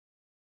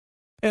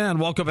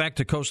And welcome back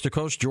to Coast.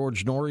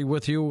 George Noory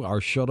with you, our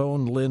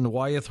Sharón Lynn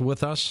Wyeth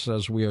with us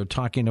as we are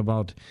talking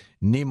about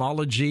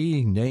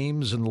neimology,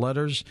 names and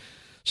letters.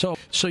 So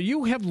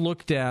you have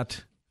looked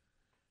at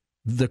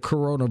the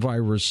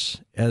coronavirus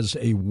as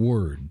a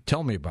word.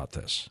 Tell me about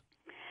this.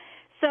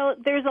 So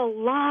there's a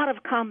lot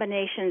of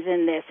combinations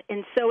in this,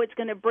 and so it's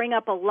going to bring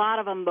up a lot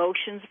of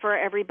emotions for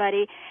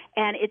everybody.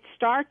 And it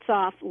starts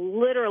off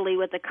literally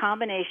with a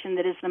combination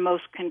that is the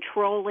most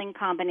controlling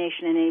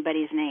combination in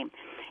anybody's name.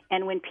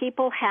 And when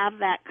people have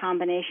that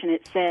combination,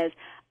 it says,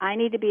 I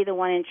need to be the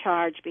one in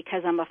charge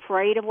because I'm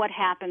afraid of what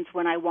happens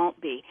when I won't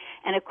be.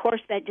 And, of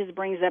course, that just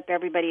brings up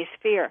everybody's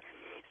fear.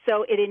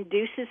 So it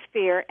induces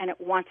fear, and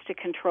it wants to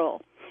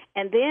control.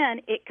 And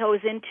then it goes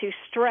into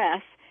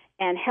stress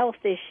and health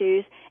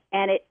issues,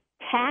 and it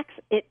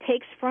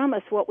takes from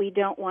us what we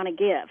don't want to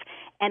give.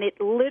 And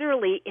it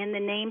literally, in the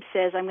name,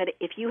 says,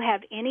 if you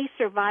have any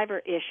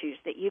survivor issues,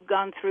 that you've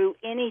gone through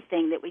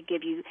anything that would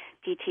give you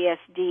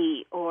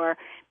PTSD or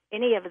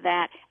any of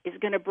that, is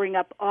going to bring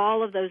up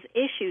all of those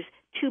issues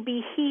to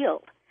be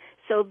healed.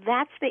 So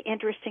that's the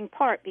interesting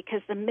part,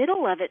 because the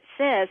middle of it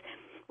says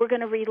we're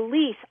going to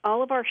release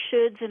all of our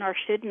shoulds and our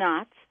should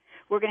nots.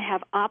 We're going to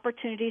have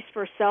opportunities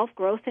for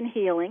self-growth and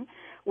healing.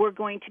 We're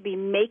going to be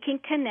making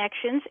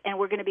connections, and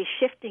we're going to be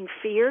shifting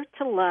fear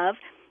to love.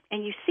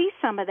 And you see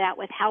some of that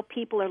with how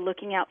people are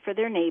looking out for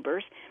their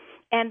neighbors.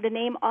 And the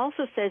name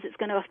also says it's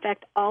going to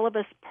affect all of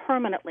us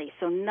permanently,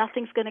 so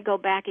nothing's going to go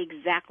back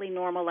exactly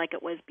normal like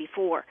it was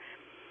before.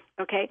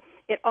 Okay?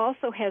 It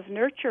also has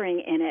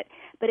nurturing in it,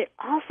 but it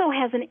also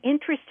has an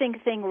interesting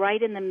thing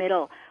right in the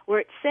middle where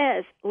it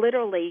says,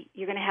 literally,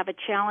 you're going to have a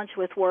challenge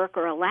with work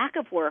or a lack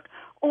of work,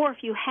 or if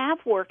you have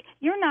work,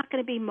 you're not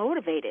going to be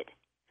motivated.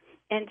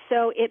 And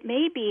so it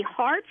may be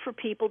hard for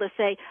people to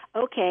say,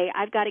 okay,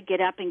 I've got to get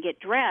up and get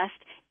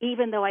dressed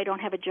even though I don't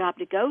have a job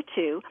to go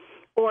to,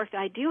 or if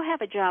I do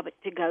have a job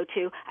to go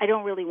to, I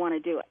don't really want to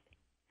do it.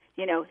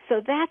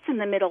 So that's in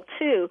the middle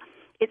too.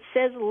 It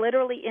says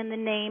literally in the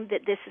name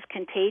that this is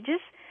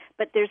contagious,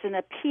 but there's an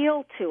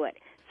appeal to it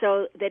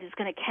so that it's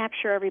going to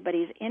capture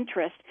everybody's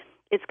interest.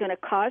 It's going to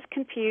cause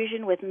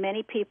confusion with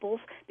many people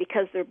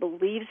because their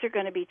beliefs are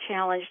going to be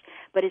challenged,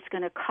 but it's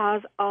going to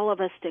cause all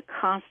of us to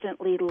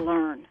constantly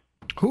learn.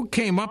 Who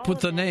came up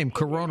with the name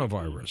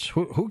coronavirus?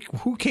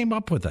 Who came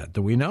up with that?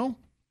 Do we know?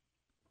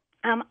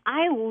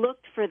 I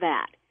looked for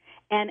that,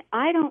 and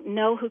I don't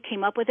know who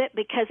came up with it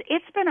because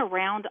it's been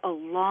around a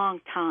long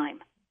time.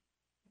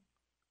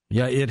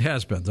 Yeah, it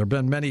has been. There have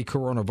been many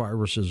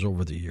coronaviruses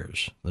over the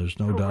years. There's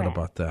no doubt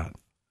about that.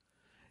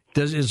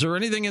 Is there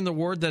anything in the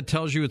word that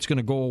tells you it's going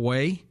to go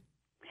away?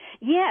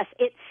 Yes,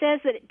 it says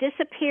that it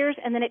disappears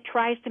and then it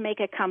tries to make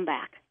a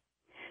comeback.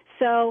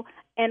 So,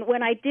 and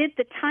when I did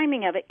the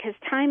timing of it, because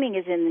timing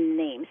is in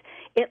the names,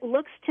 it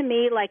looks to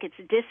me like it's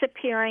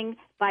disappearing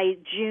by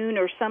June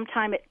or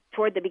sometime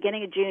toward the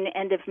beginning of June,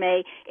 end of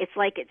May. It's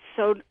like it's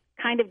so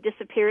kind of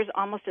disappears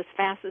almost as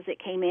fast as it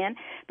came in.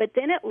 But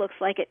then it looks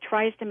like it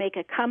tries to make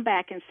a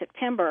comeback in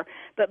September,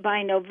 but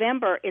by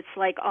November it's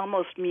like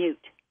almost mute.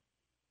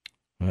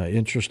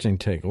 Interesting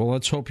take. Well,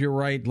 let's hope you're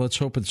right. Let's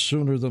hope it's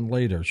sooner than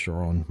later,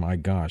 Sharón. My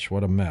gosh,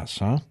 what a mess,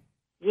 huh?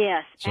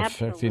 Yes, it's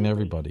affecting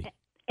everybody.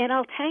 And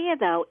I'll tell you,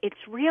 though, it's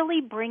really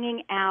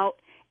bringing out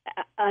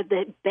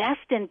the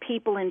best in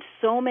people in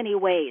so many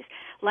ways.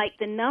 Like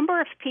the number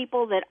of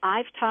people that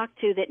I've talked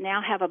to that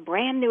now have a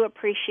brand new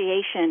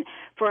appreciation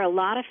for a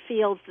lot of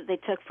fields that they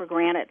took for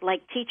granted,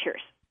 like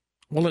teachers.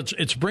 Well,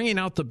 it's bringing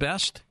out the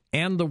best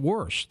and the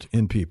worst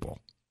in people.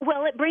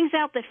 Well, it brings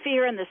out the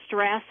fear and the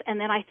stress, and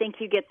then I think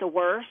you get the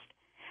worst.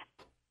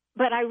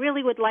 But I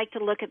really would like to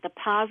look at the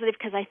positive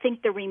because I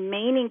think the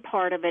remaining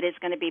part of it is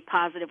going to be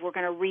positive. We're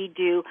going to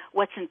redo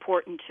what's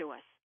important to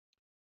us.